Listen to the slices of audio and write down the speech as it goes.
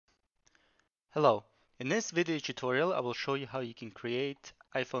Hello. In this video tutorial, I will show you how you can create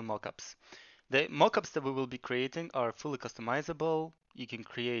iPhone mockups. The mockups that we will be creating are fully customizable. You can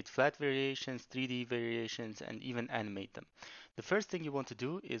create flat variations, 3D variations, and even animate them. The first thing you want to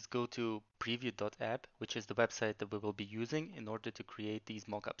do is go to preview.app, which is the website that we will be using in order to create these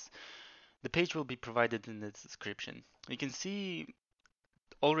mockups. The page will be provided in the description. You can see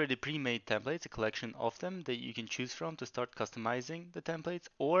already pre-made templates, a collection of them that you can choose from to start customizing the templates,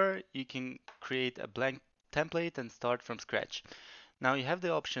 or you can create a blank template and start from scratch. Now you have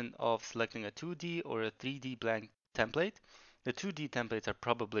the option of selecting a 2D or a 3D blank template. The 2D templates are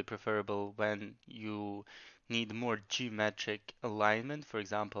probably preferable when you need more geometric alignment, for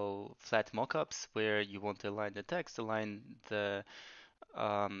example, flat mockups where you want to align the text, align the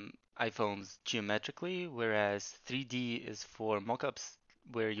iPhones geometrically, whereas 3D is for mockups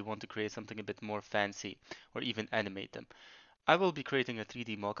where you want to create something a bit more fancy or even animate them. I will be creating a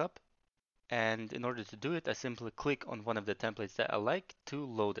 3D mockup, and in order to do it, I simply click on one of the templates that I like to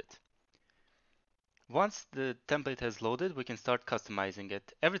load it. Once the template has loaded, we can start customizing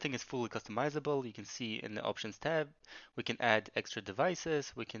it. Everything is fully customizable. You can see in the Options tab, we can add extra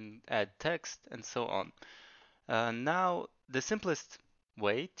devices, we can add text, and so on. Now, the simplest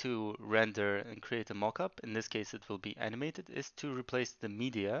way to render and create a mockup, in this case it will be animated, is to replace the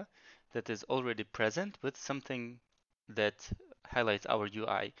media that is already present with something that highlights our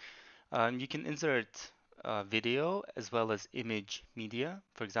UI. You can insert video as well as image media.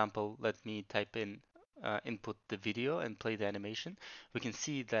 For example, let me type in input the video and play the animation. We can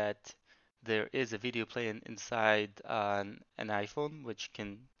see that there is a video playing inside an iPhone, which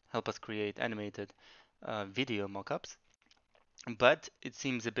can help us create animated video mockups. But it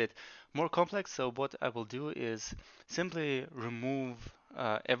seems a bit more complex, so what I will do is simply remove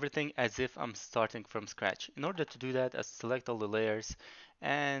everything as if I'm starting from scratch. In order to do that, I select all the layers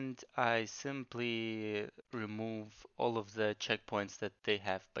and I simply remove all of the checkpoints that they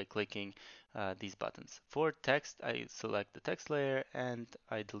have by clicking these buttons. For text, I select the text layer and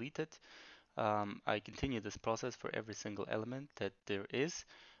I delete it. I continue this process for every single element that there is,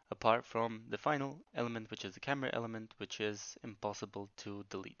 apart from the final element, which is the camera element, which is impossible to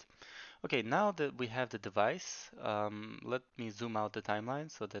delete. Okay, now that we have the device, let me zoom out the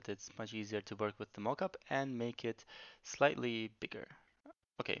timeline so that it's much easier to work with the mockup and make it slightly bigger.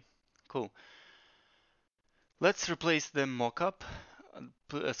 Okay, cool. Let's replace the mockup,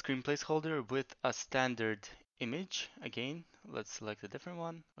 put a screen placeholder with a standard image. Again, let's select a different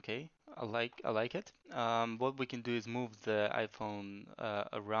one. Okay, I like it. What we can do is move the iPhone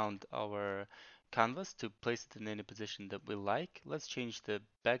around our canvas to place it in any position that we like. Let's change the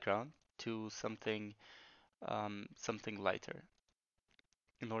background to something lighter.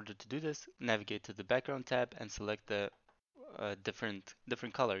 In order to do this, navigate to the background tab and select the different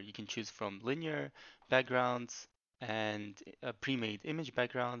color. You can choose from linear backgrounds and pre-made image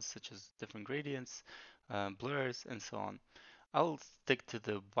backgrounds such as different gradients, blurs, and so on. I'll stick to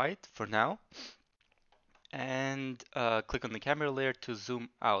the white for now and click on the camera layer to zoom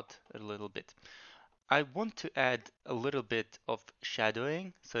out a little bit. I want to add a little bit of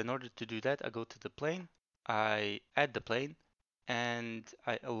shadowing, so in order to do that, I go to the plane, I add the plane, and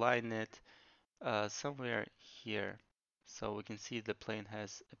I align it somewhere here. So we can see the plane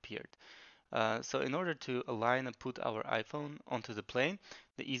has appeared. So in order to align and put our iPhone onto the plane,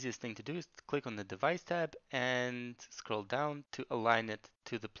 the easiest thing to do is to click on the Device tab and scroll down to align it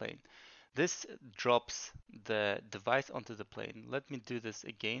to the plane. This drops the device onto the plane. Let me do this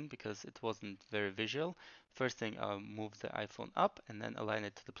again because it wasn't very visual. First thing, I'll move the iPhone up and then align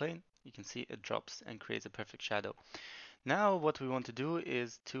it to the plane. You can see it drops and creates a perfect shadow. Now what we want to do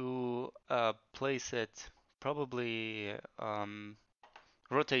is to place it, probably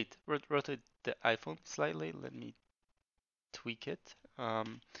rotate the iPhone slightly. Let me tweak it.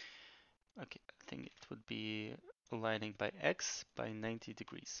 Okay, I think it would be aligning by X by 90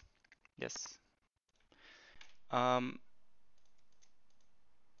 degrees. Yes. Um,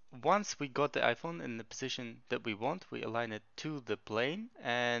 Once we got the iPhone in the position that we want, we align it to the plane,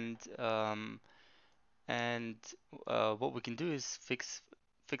 and what we can do is fix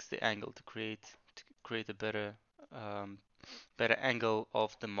the angle to create a um, better angle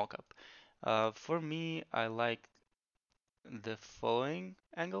of the mockup. For me, I like the following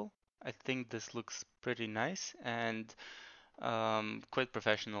angle. I think this looks pretty nice and quite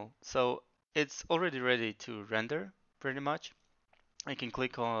professional. So it's already ready to render pretty much. I can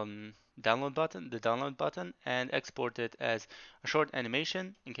click on the download button, and export it as a short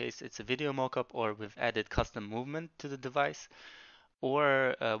animation in case it's a video mockup or we've added custom movement to the device,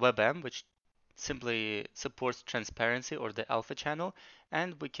 or WebM, which simply supports transparency or the alpha channel,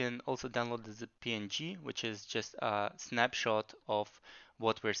 and we can also download the PNG, which is just a snapshot of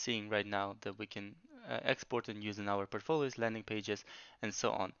what we're seeing right now that we can export and use in our portfolios, landing pages, and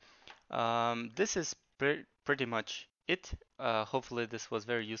so on. This is pretty much it. Hopefully, this was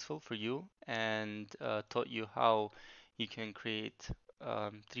very useful for you and taught you how you can create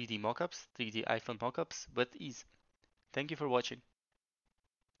 3D mockups, 3D iPhone mockups with ease. Thank you for watching.